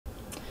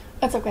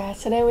What's up,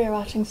 guys? Today we are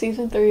watching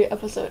season 3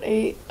 episode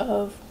 8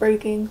 of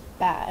Breaking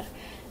Bad,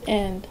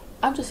 and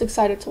I'm just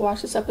excited to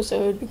watch this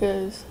episode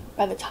because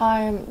by the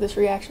time this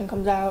reaction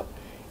comes out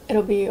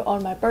it'll be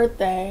on my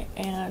birthday,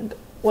 and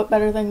what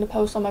better thing to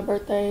post on my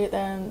birthday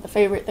than the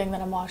favorite thing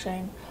that I'm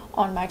watching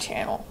on my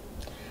channel.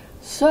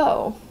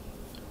 So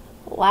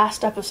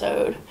last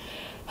episode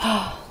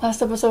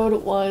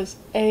was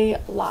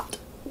a lot,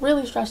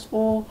 really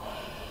stressful.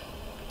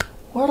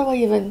 Where do I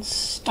even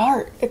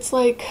start? It's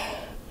like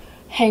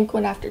Hank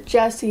went after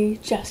Jesse.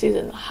 Jesse's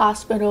in the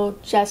hospital.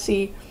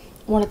 Jesse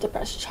wanted to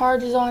press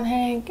charges on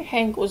Hank.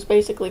 Hank was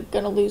basically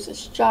gonna lose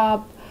his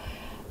job.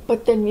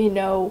 But then you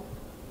know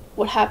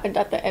what happened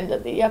at the end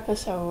of the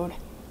episode.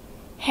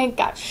 Hank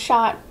got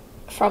shot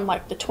from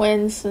like the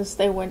twins since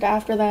they went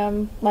after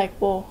them.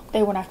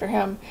 They went after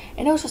him.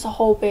 And it was just a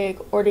whole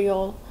big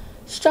ordeal.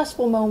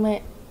 Stressful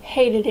moment.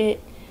 Hated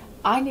it.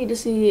 I need to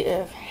see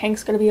if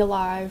Hank's gonna be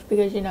alive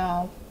because, you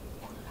know,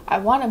 I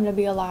want him to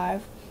be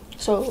alive.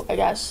 So I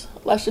guess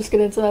let's just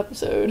get into the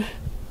episode.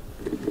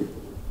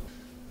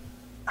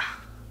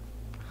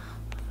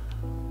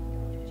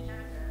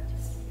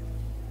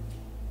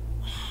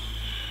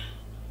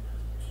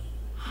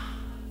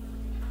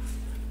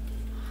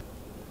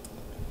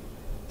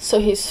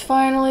 So he's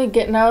finally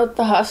getting out of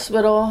the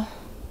hospital.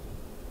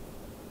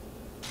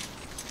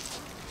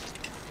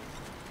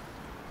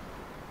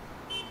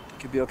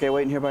 Could be okay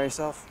waiting here by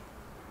yourself?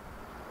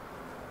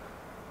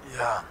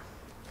 Yeah,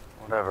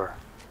 whatever.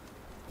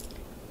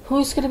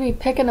 Who's gonna be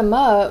picking him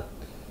up?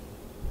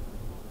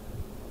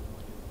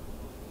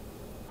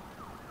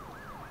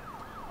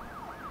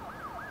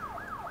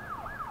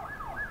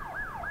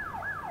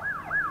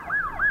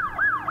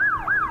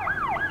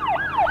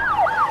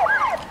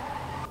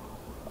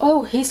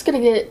 Oh, he's gonna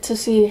get to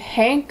see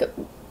Hank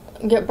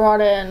get brought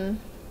in.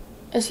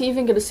 Is he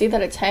even gonna see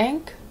that it's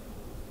Hank?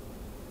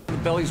 The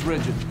belly's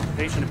rigid.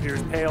 Patient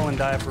appears pale and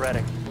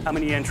diaphoretic. How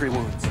many entry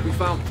wounds? We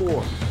found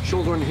 4.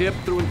 Shoulder and hip,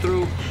 through and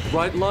through.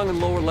 Right lung and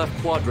lower left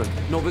quadrant.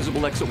 No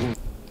visible exit wound.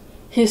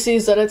 He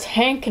sees that it's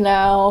Hank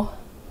now.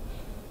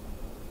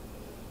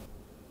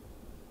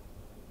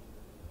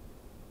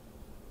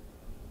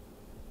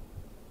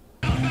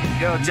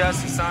 Yo,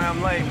 Jesse, sorry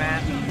I'm late,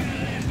 man.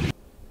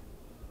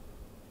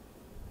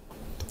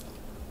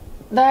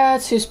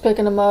 That's who's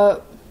picking him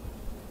up.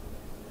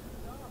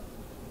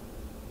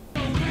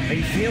 How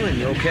you feeling?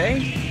 You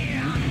okay?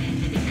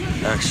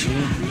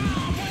 Actually,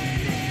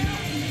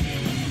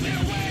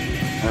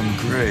 I'm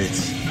great.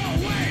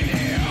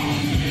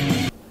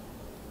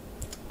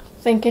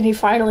 Thinking he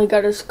finally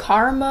got his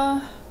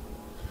karma.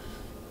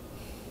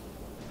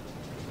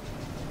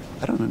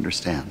 I don't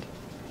understand.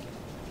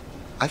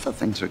 I thought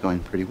things were going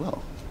pretty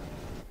well.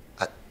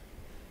 I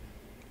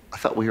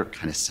thought we were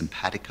kind of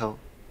simpatico.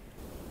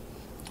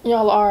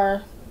 Y'all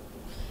are.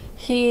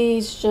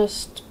 He's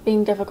just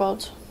being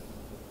difficult.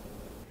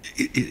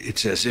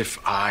 It's as if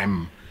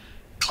I'm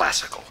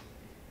classical,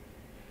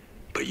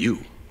 but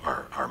you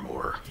are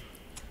more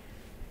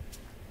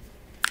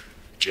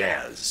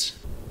jazz.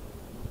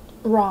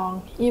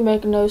 Wrong. You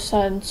make no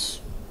sense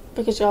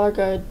because y'all are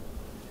good.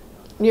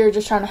 You're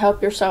just trying to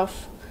help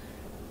yourself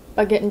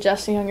by getting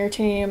Jesse on your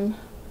team.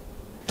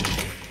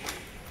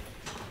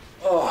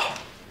 Oh,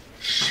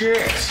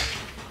 shit.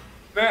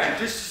 Man,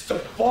 this is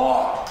the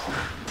bar.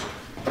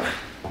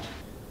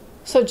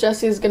 So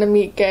Jesse's gonna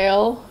meet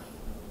Gail.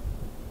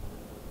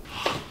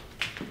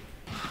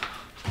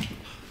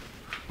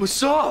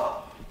 What's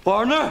up,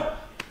 partner?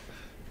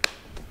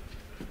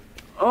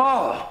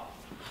 Oh.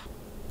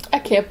 I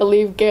can't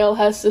believe Gail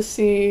has to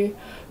see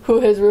who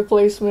his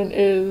replacement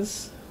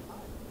is.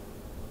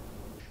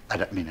 I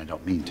don't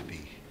mean to be.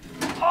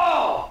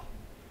 Oh.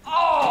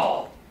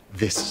 Oh.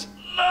 This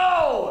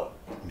No.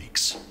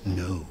 makes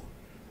no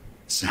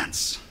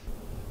sense.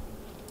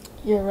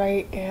 You're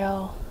right,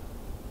 Gail.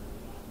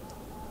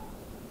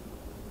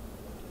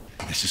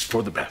 This is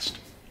for the best.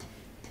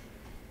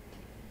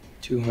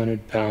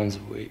 200 pounds a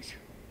week.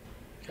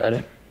 Got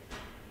it?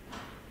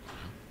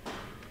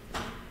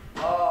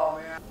 Oh,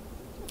 man.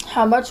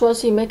 How much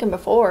was he making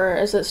before?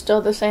 Is it still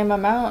the same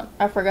amount?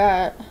 I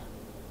forgot.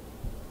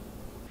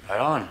 Right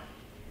on.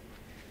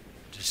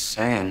 Just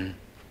saying.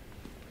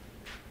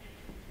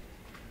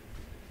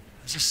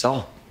 There's a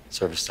cell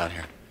service down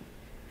here.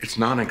 It's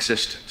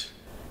non-existent.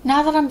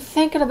 Now that I'm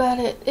thinking about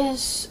it,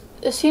 is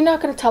he not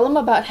gonna tell him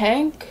about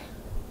Hank?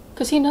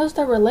 Because he knows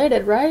they're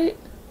related, right?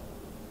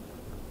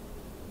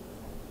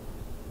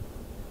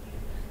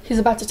 He's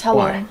about to tell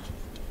Why? him.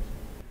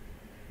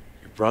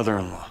 Your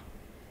brother-in-law.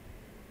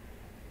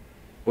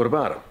 What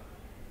about him?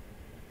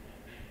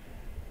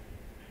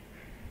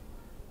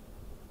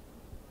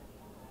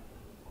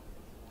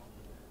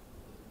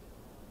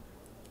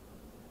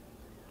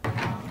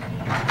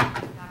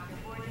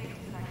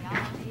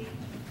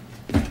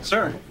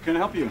 Sir, can I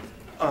help you?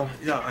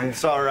 Yeah,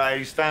 it's all right.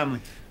 He's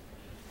family.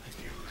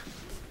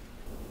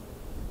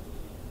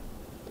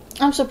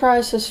 I'm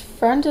surprised his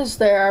friend is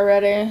there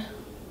already.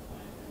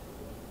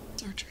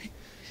 Surgery.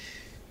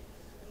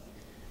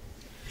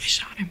 They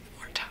shot him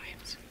 4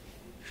 times.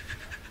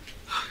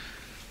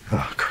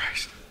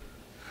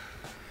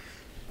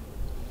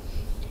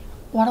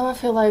 Why do I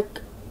feel like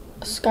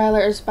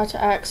Skylar is about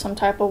to act some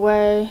type of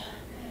way?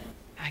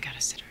 I gotta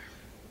sit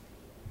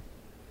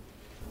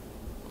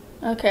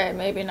her. Okay,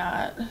 maybe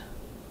not.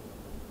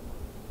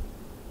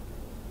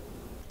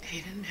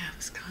 He didn't have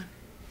his gun.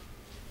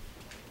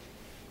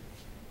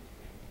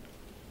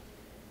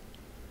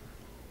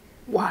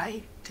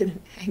 Why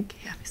didn't Hank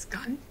have his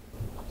gun?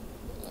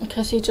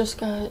 Because he just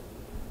got...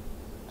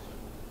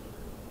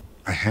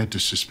 I had to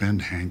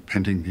suspend Hank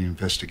pending the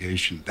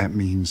investigation. That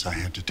means I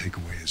had to take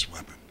away his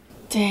weapon.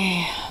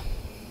 Damn.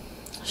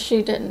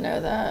 She didn't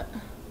know that.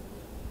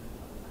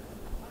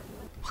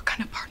 What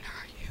kind of partner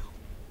are you?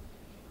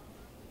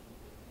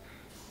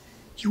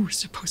 You were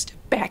supposed to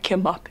back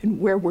him up, and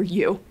where were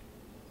you?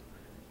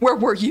 Where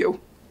were you?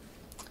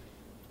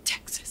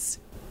 Texas.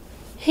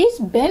 He's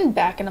been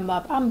backing him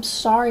up. I'm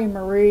sorry,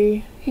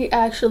 Marie. He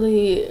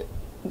actually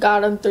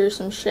got him through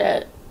some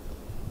shit.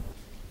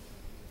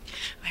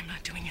 I'm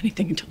not doing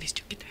anything until these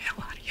two get the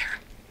hell out of here.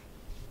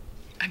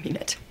 I mean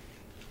it.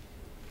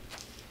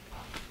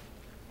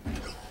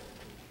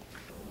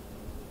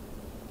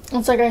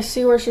 It's like I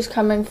see where she's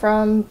coming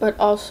from, but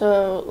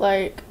also,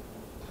 like...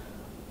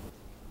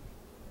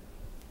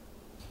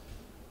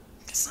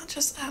 It's not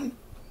just them.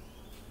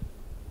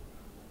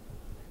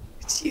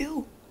 It's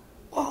you,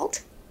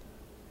 Walt.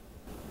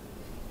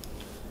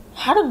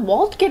 How did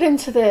Walt get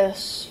into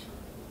this?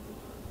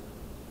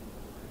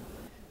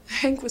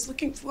 Hank was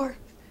looking for.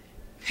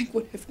 Hank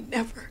would have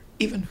never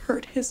even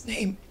heard his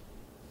name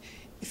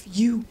if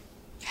you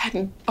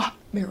hadn't bought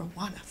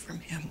marijuana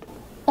from him.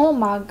 Oh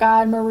my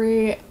God,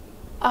 Marie.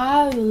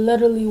 I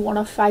literally want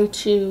to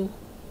fight you.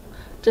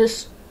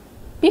 Just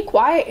be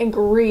quiet and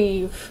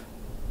grieve.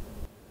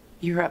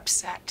 You're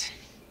upset,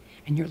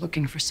 and you're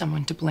looking for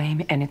someone to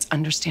blame, and it's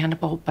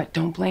understandable, but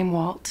don't blame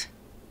Walt.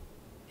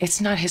 It's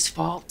not his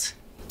fault.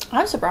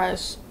 I'm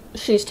surprised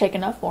she's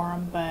taken up for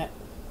him, but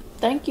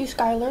thank you,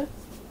 Skylar.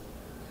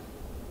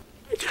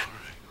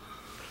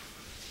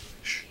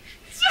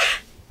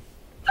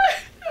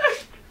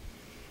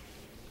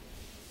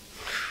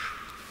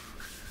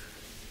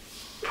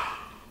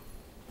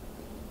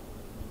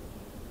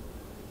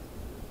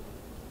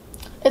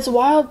 It's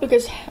wild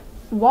because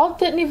Walt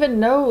didn't even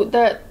know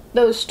that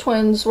those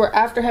twins were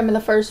after him in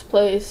the first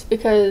place,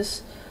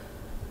 because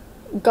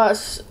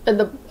Gus and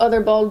the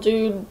other bald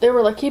dude, they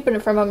were like keeping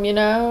it from him, you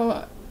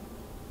know?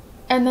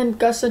 And then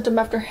Gus sent him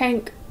after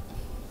Hank.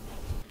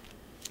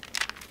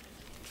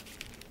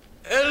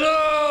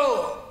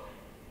 Hello!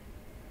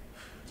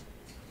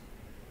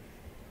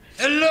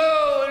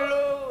 Hello,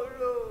 hello,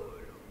 hello.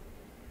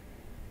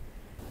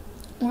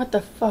 What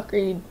the fuck are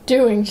you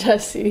doing,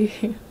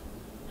 Jesse?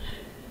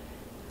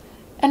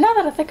 And now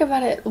that I think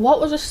about it, Walt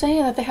was just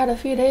saying that they had a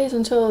few days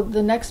until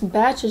the next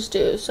batch is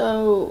due,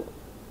 so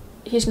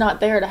he's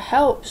not there to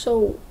help,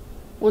 so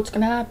what's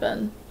gonna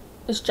happen?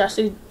 Is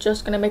Jesse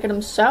just gonna make it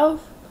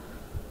himself?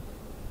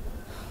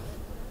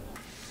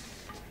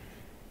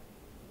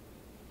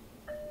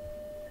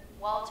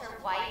 Walter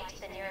White,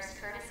 the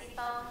nearest courtesy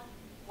phone.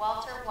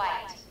 Walter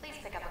White, please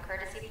pick up a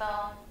courtesy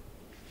phone.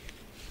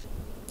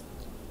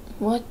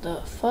 What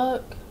the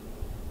fuck?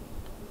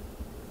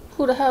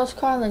 Who the hell's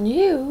calling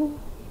you?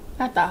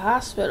 At the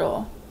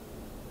hospital.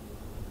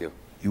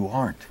 You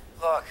aren't.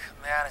 Look,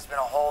 man, it's been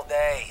a whole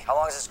day. How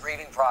long is this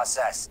grieving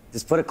process?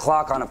 Just put a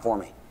clock on it for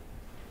me.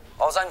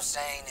 All I'm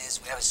saying is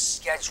we have a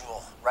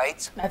schedule,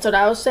 right? That's what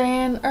I was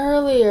saying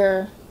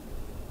earlier.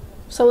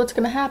 So what's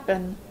gonna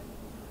happen?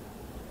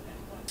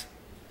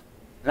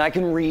 And I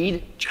can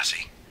read.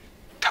 Jesse,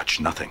 touch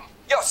nothing.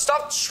 Yo,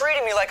 stop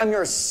treating me like I'm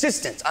your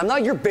assistant. I'm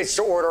not your bitch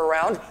to order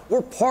around.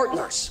 We're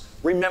partners,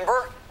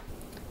 remember?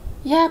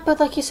 Yeah, but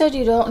like you said,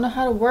 you don't know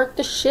how to work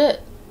the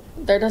shit.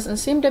 There doesn't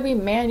seem to be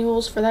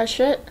manuals for that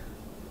shit.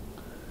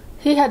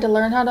 He had to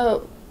learn how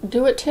to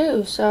do it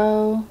too,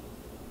 so...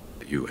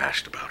 You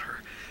asked about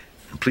her.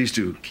 And please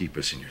do keep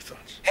us in your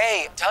thoughts.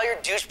 Hey, tell your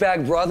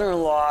douchebag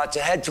brother-in-law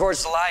to head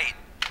towards the light.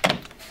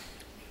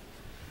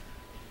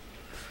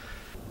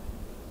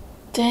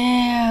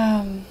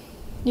 Damn.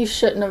 You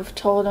shouldn't have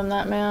told him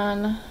that,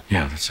 man.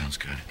 Yeah, that sounds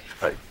good.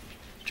 Right.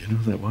 Do you know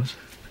who that was?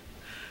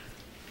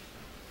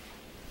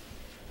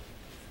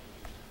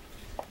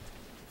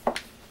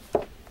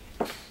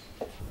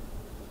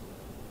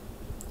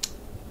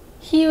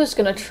 He was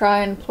gonna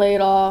try and play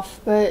it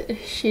off, but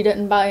she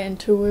didn't buy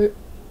into it.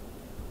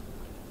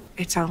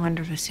 It's all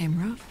under the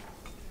same roof.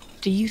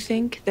 Do you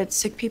think that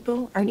sick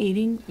people aren't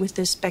eating with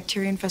this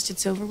bacteria-infested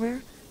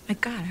silverware? My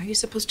God, how are you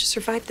supposed to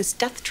survive this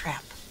death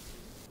trap?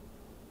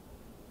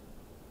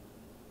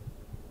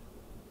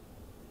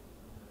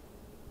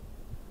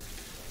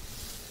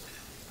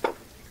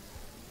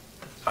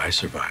 I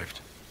survived.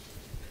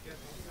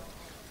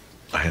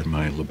 I had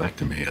my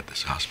lobectomy at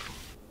this hospital.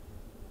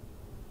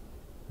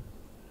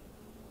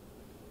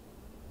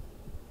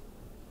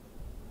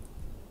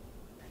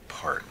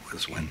 Part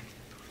was when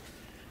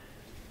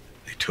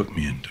they took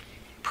me into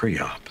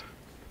pre-op,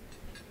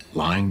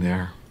 lying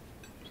there,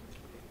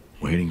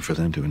 waiting for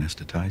them to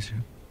anesthetize you.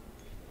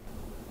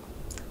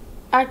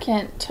 I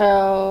can't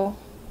tell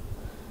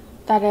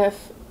that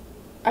if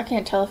I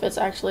can't tell if it's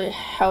actually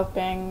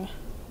helping.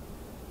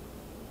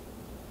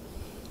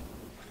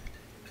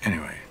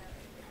 Anyway,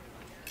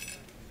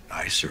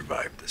 I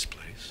survived this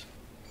place.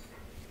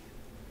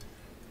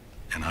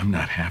 And I'm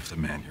not half the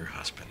man your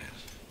husband is.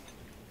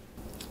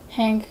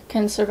 Hank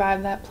can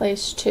survive that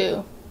place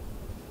too.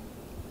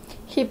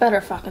 He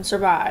better fucking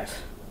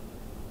survive.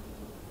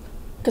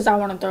 Because I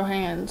want to throw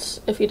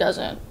hands if he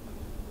doesn't.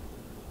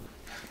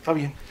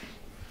 Fabian,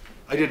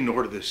 I didn't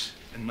order this,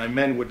 and my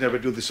men would never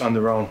do this on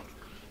their own.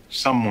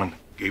 Someone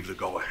gave the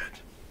go-ahead.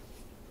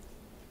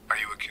 Are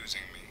you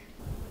accusing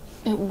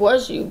me? It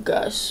was you,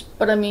 Gus,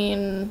 but I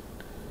mean...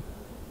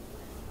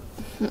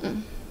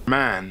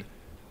 Man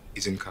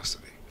is in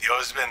custody.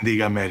 Dios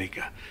bendiga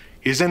America.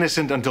 He's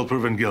innocent until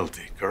proven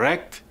guilty,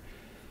 correct?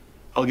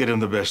 I'll get him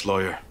the best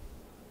lawyer,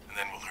 and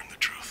then we'll learn the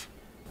truth.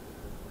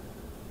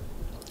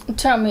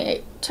 Tell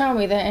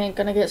me they ain't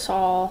gonna get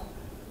Saul.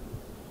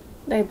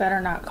 They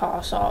better not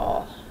call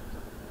Saul.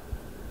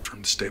 For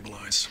him to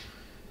stabilize.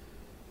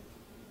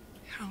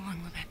 How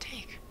long will that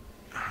take?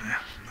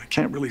 I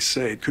can't really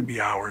say. It could be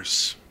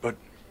hours, but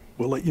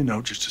we'll let you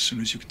know just as soon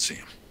as you can see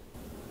him.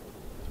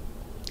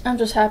 I'm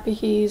just happy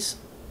he's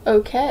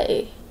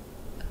okay.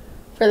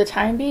 For the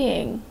time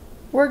being.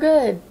 We're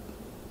good.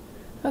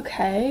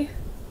 Okay.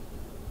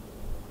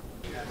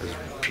 There's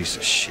a piece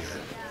of shit.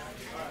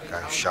 Guy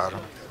who shot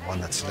him, the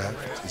one that's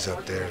left, he's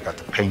up there, got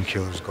the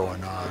painkillers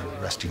going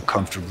on, resting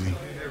comfortably.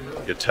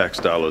 Your tax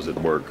dollars at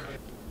work.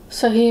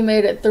 So he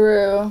made it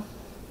through.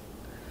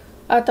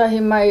 I thought he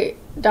might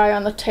die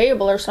on the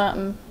table or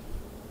something.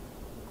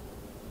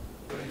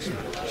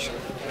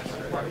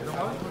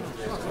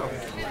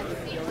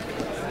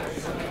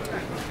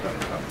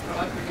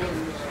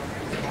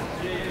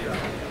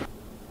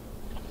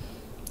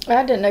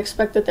 I didn't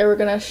expect that they were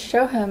gonna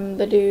show him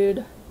the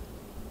dude.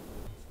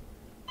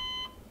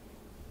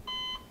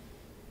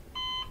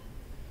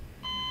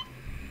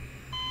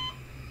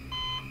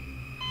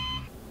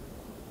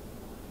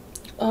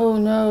 Oh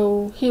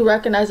no, he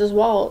recognizes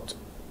Walt.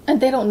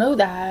 And they don't know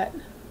that.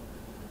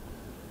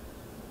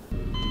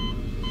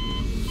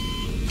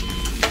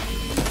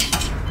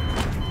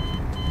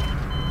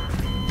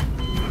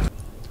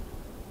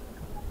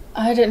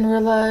 I didn't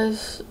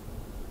realize.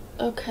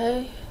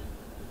 Okay.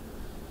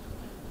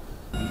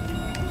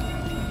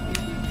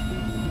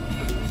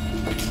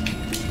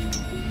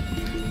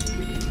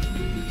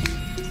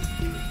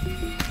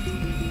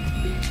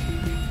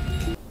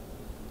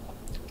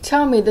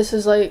 Tell me this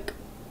is like...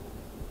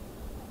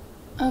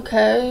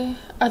 Okay.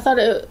 I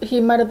thought he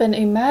might have been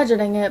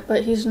imagining it,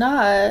 but he's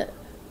not.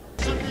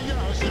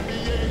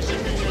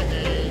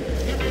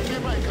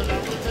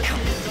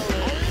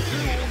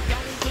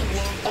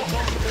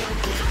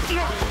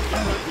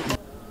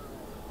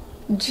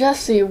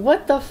 Jesse,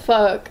 what the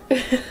fuck?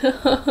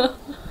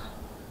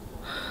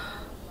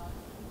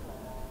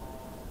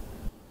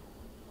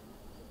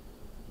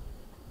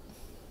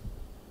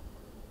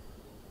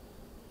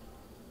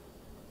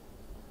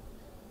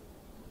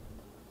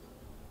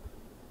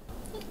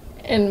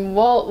 And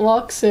Walt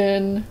walks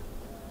in.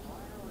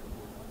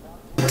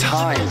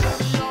 Time.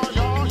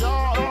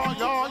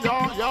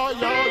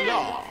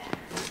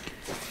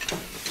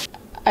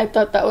 I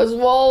thought that was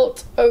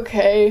Walt.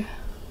 Okay.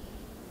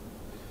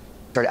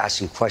 Started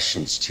asking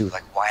questions too,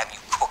 like why haven't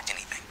you cooked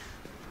anything?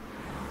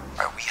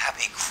 All right, we have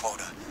a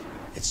quota.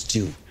 It's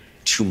due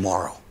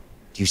tomorrow.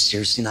 Do you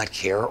seriously not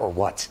care or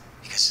what?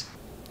 Because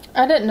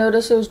I didn't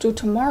notice it was due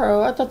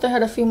tomorrow. I thought they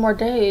had a few more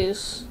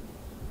days.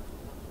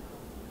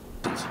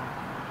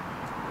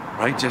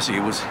 Right, Jesse?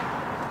 It was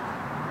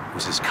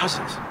his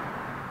cousins.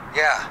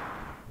 yeah,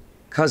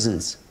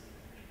 cousins.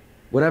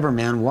 Whatever,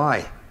 man.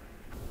 Why?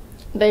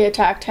 They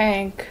attacked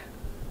Hank.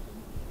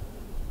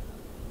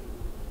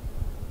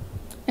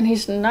 And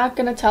he's not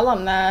gonna tell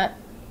him that.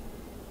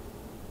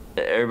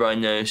 Everybody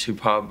knows who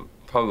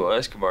Pablo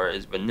Escobar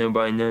is, but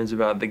nobody knows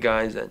about the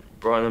guys that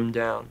brought him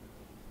down.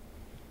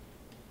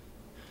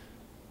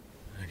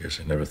 I guess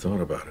I never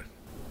thought about it.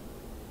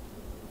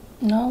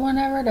 No one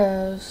ever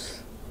does.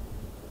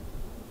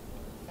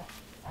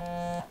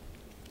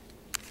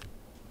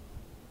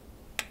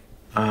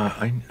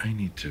 I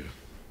need to.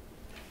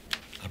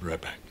 I'll be right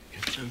back.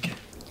 It's okay.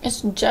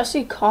 Is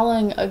Jesse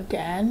calling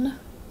again?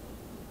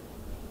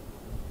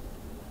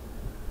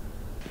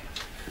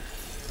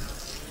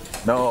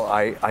 No,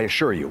 I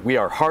assure you, we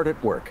are hard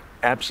at work.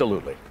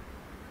 Absolutely.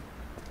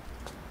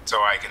 So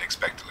I can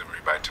expect delivery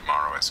by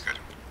tomorrow, as good.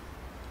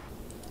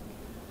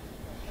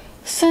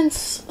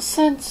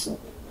 Since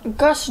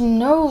Gus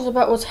knows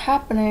about what's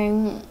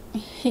happening,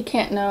 he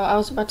can't know. I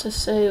was about to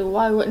say,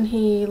 why wouldn't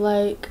he,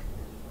 like,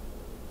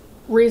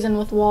 reason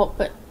with Walt,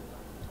 but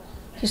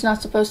he's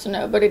not supposed to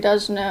know, but he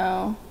does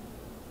know.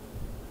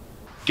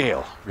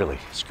 Gale really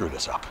screwed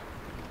us up.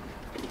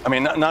 I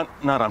mean, not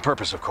on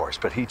purpose, of course,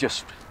 but he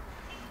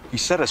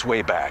set us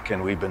way back,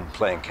 and we've been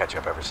playing catch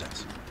up ever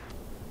since.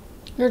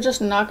 You're just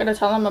not gonna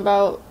tell him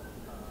about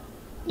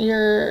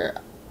your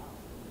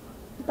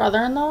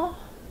brother-in-law?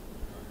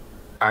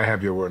 I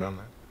have your word on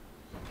that.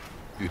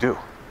 You do.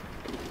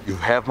 You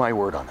have my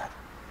word on that.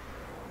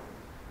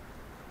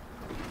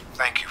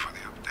 Thank you for the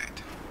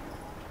update.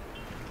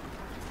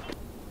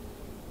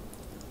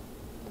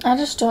 I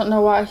just don't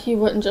know why he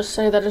wouldn't just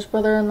say that his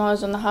brother-in-law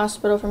is in the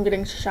hospital from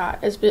getting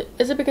shot. Is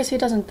it because he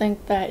doesn't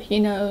think that he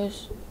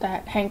knows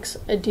that Hank's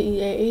a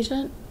DEA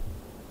agent?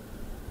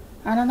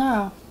 I don't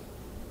know.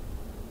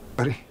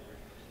 Buddy,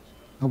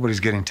 nobody's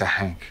getting to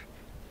Hank.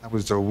 That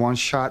was their one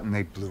shot and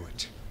they blew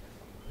it.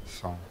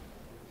 So,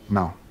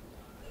 no.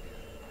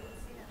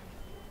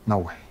 No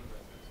way.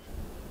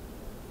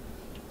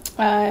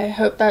 I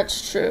hope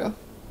that's true.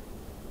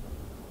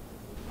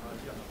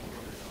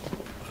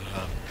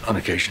 On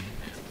occasion.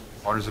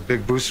 Order's a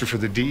big booster for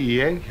the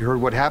DEA. You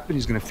heard what happened?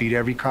 He's gonna feed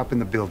every cop in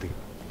the building.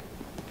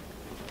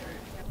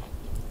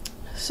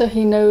 So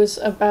he knows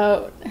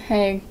about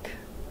Hank.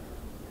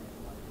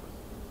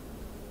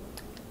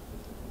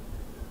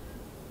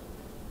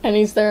 And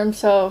he's there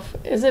himself.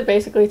 Is it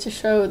basically to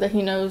show that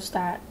he knows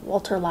that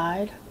Walter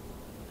lied?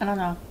 I don't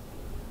know.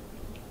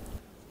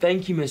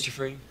 Thank you, Mr.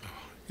 Free.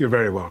 You're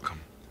very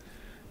welcome.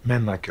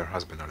 Men like your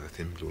husband are the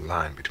thin blue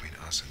line between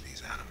us and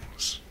these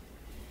animals.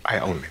 I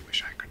only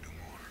wish I could do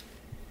more.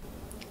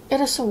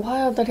 It is so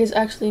wild that he's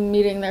actually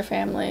meeting their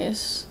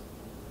families.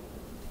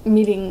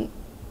 Meeting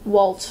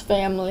Walt's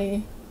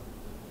family.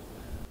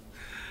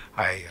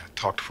 I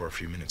talked for a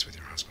few minutes with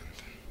your husband.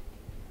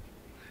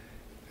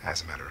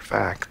 As a matter of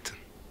fact,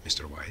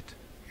 Mr. White,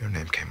 your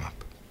name came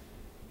up.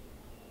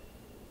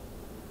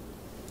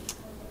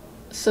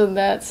 So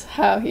that's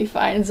how he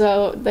finds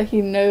out that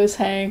he knows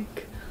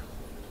Hank.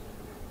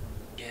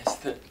 Yes,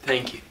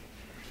 thank you.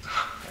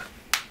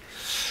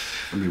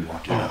 Let me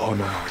walk you. Oh,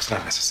 no, it's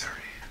not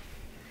necessary.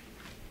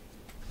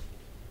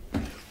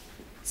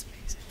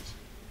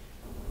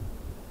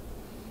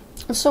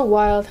 It's so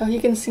wild how he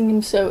can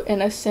seem so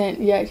innocent,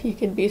 yet he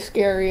can be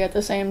scary at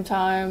the same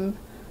time.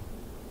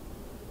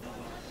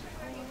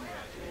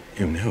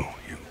 You knew.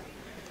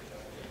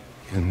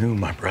 You knew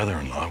my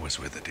brother-in-law was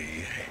with the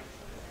DEA.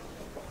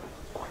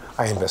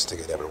 I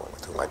investigate everyone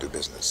with whom I do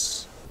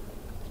business.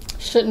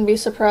 Shouldn't be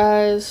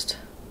surprised.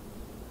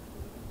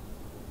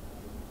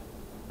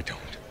 I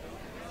don't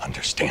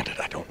understand it.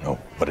 I don't know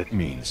what it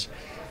means.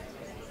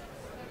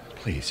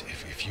 Please,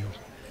 if you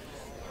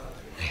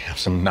have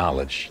some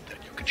knowledge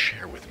that you could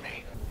share with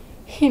me.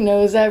 He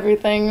knows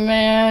everything,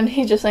 man.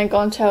 He just ain't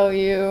gonna tell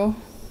you.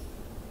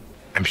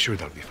 I'm sure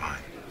they'll be fine.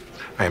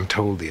 I am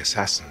told the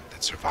assassin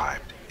that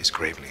survived is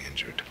gravely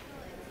injured.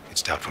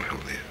 It's doubtful he'll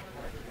live.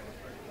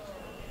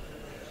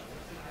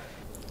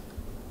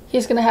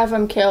 He's gonna have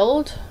him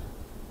killed?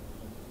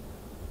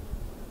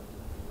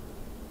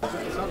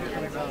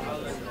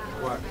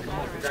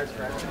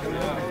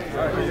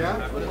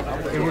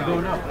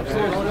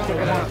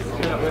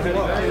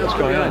 What's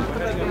going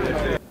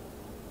on?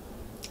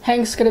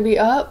 Hank's gonna be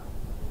up?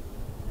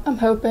 I'm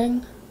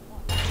hoping.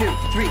 2,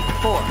 3,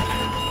 4.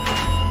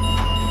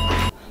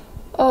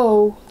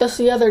 Oh, that's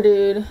the other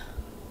dude.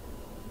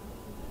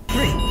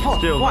 3, 4.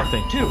 Still 1,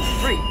 nothing. 2,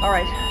 3. All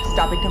right,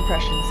 stopping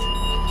compressions.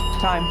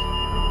 Time.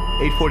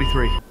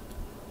 8:43.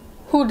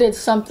 Who did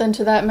something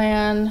to that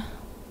man?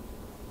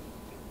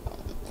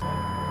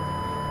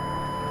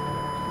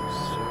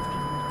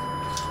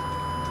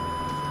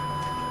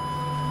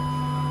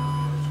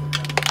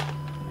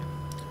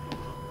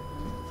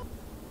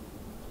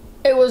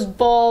 It was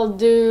bald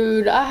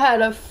dude. I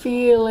had a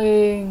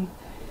feeling.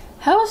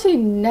 How is he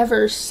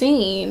never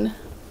seen?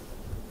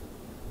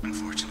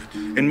 Unfortunate.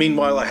 And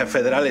meanwhile, I have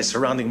federales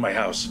surrounding my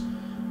house.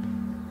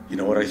 You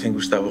know what I think,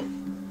 Gustavo?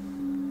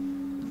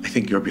 I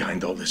think you're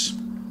behind all this.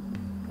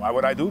 Why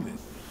would I do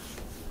this?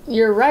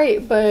 You're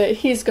right, but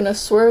he's gonna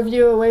swerve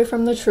you away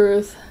from the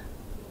truth.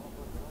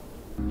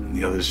 And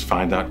the others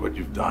find out what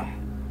you've done.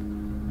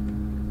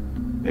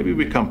 Maybe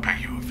we come pay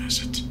you a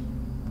visit.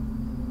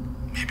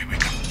 Maybe we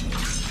come.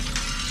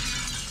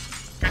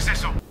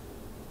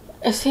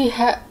 Is he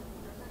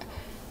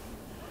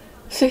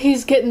So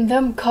he's getting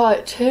them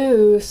caught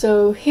too,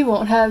 so he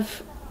won't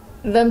have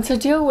them to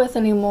deal with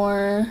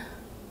anymore.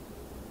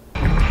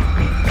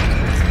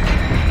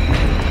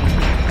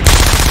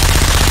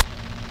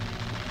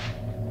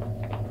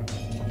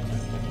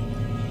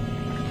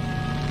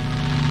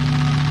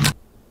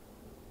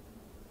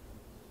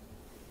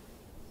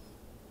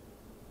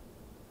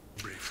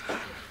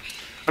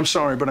 I'm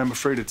sorry, but I'm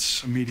afraid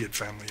it's immediate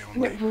family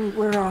only.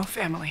 We're all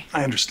family.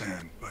 I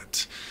understand,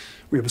 but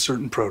we have a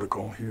certain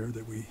protocol here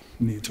that we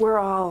need to... We're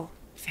all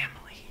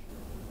family.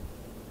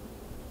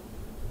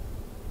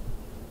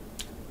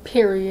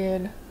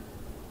 Period.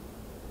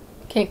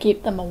 Can't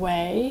keep them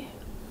away.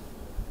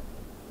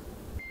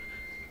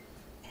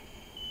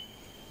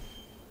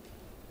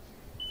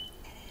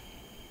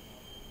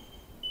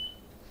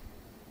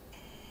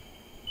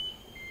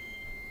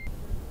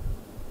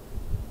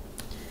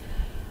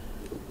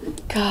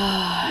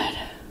 God,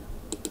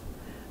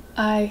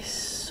 I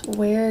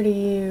swear to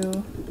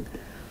you,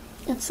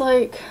 it's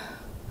like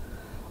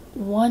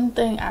one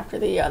thing after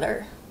the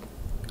other.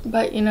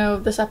 But you know,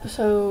 this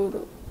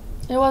episode,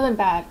 it wasn't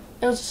bad.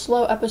 It was a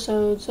slow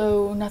episode,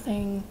 so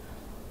nothing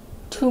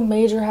too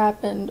major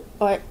happened.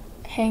 But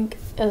Hank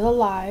is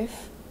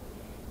alive.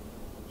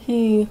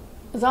 He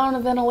is on a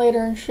ventilator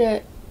and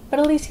shit, but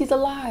at least he's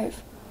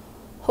alive.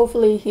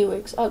 Hopefully he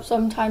wakes up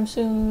sometime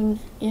soon.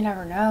 You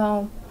never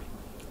know.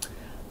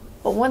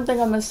 But one thing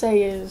I'm gonna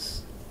say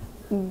is,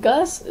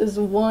 Gus is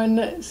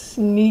one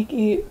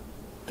sneaky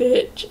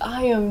bitch.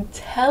 I am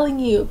telling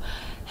you.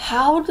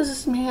 How does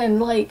this man,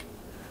 like,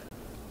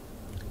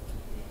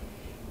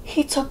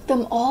 he took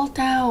them all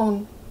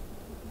down.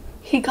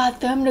 He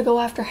got them to go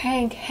after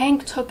Hank.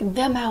 Hank took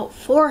them out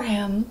for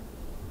him.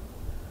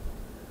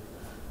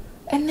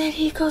 And then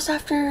he goes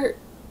after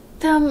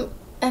them,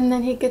 and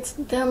then he gets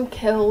them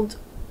killed.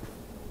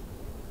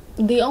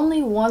 The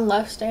only one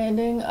left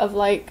standing of,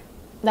 like,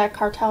 that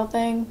cartel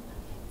thing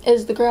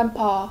is the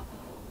grandpa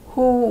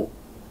who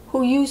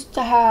used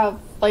to have,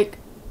 like,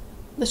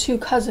 the two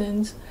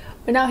cousins,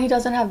 but now he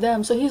doesn't have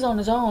them, so he's on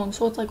his own.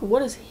 So it's like,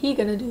 what is he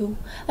gonna do?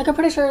 Like, I'm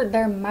pretty sure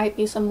there might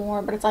be some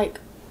more, but it's like,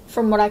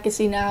 from what I can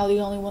see now, the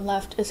only one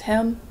left is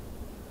him.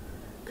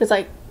 Because,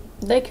 like,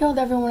 they killed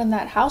everyone in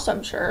that house,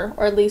 I'm sure,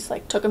 or at least,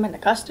 like, took him into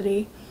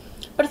custody.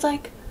 But it's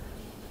like,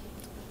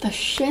 the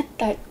shit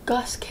that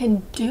Gus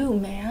can do,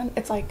 man.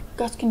 It's like,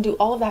 Gus can do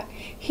all of that.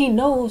 He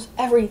knows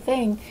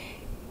everything.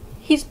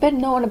 He's been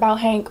knowing about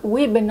Hank.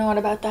 We've been knowing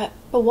about that,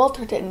 but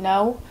Walter didn't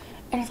know.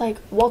 And it's like,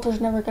 Walter's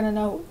never gonna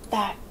know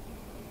that,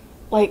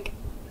 like,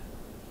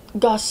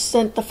 Gus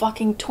sent the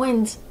fucking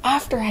twins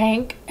after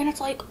Hank. And it's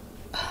like,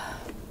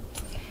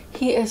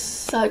 he is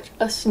such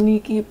a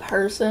sneaky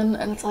person.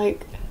 And it's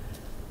like,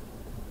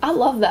 I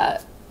love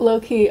that,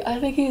 low-key. I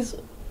think he's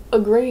a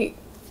great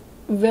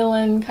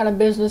villain, kind of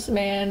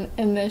businessman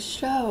in this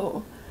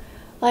show.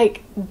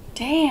 Like,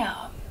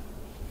 damn.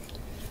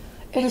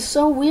 It is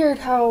so weird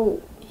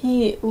how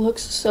he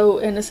looks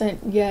so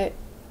innocent, yet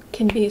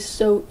can be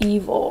so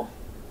evil.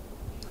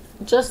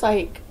 Just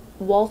like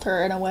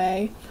Walter in a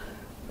way.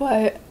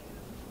 But,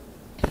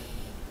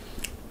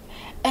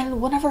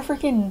 and whenever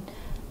freaking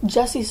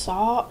Jesse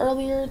saw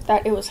earlier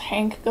that it was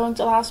Hank going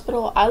to the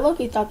hospital, I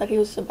low-key thought that he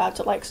was about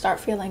to, like, start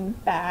feeling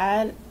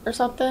bad or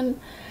something.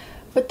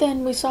 But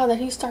then we saw that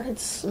he started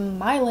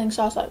smiling,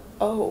 so I was like,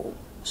 oh,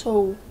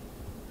 so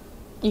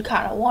you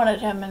kind of wanted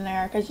him in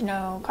there because, you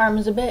know,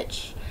 Karma's a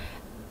bitch.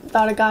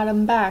 Thought it got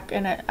him back,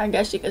 and I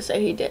guess you could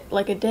say he did,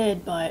 like it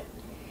did, but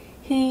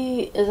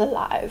he is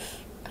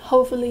alive.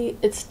 Hopefully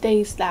it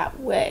stays that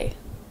way.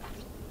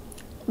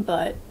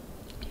 But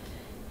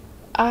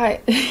I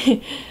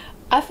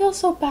feel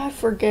so bad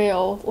for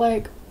Gale.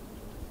 Like,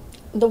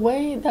 the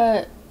way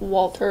that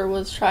Walter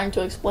was trying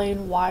to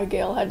explain why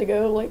Gale had to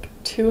go, like,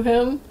 to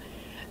him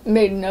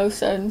made no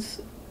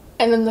sense.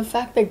 And then the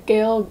fact that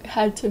Gale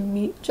had to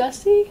meet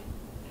Jesse,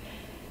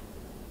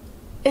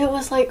 it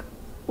was like,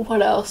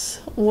 what else?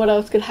 What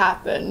else could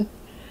happen?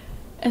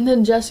 And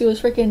then Jesse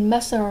was freaking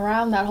messing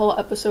around that whole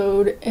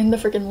episode in the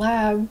freaking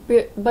lab.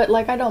 But,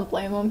 like, I don't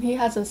blame him. He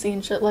hasn't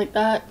seen shit like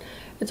that.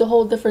 It's a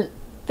whole different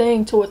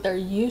thing to what they're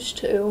used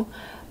to.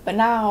 But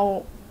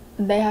now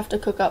they have to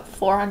cook up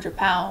 400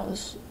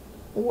 pounds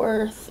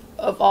worth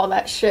of all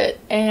that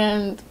shit.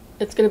 And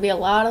it's going to be a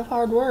lot of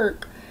hard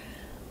work.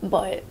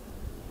 But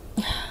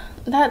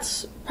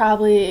that's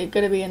probably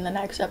going to be in the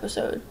next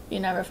episode.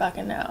 You never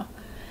fucking know.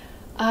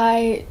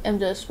 I am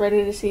just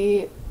ready to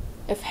see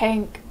if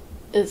Hank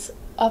is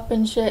up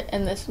and shit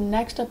in this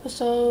next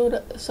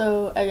episode.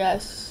 So I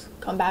guess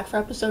come back for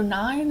episode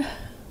 9.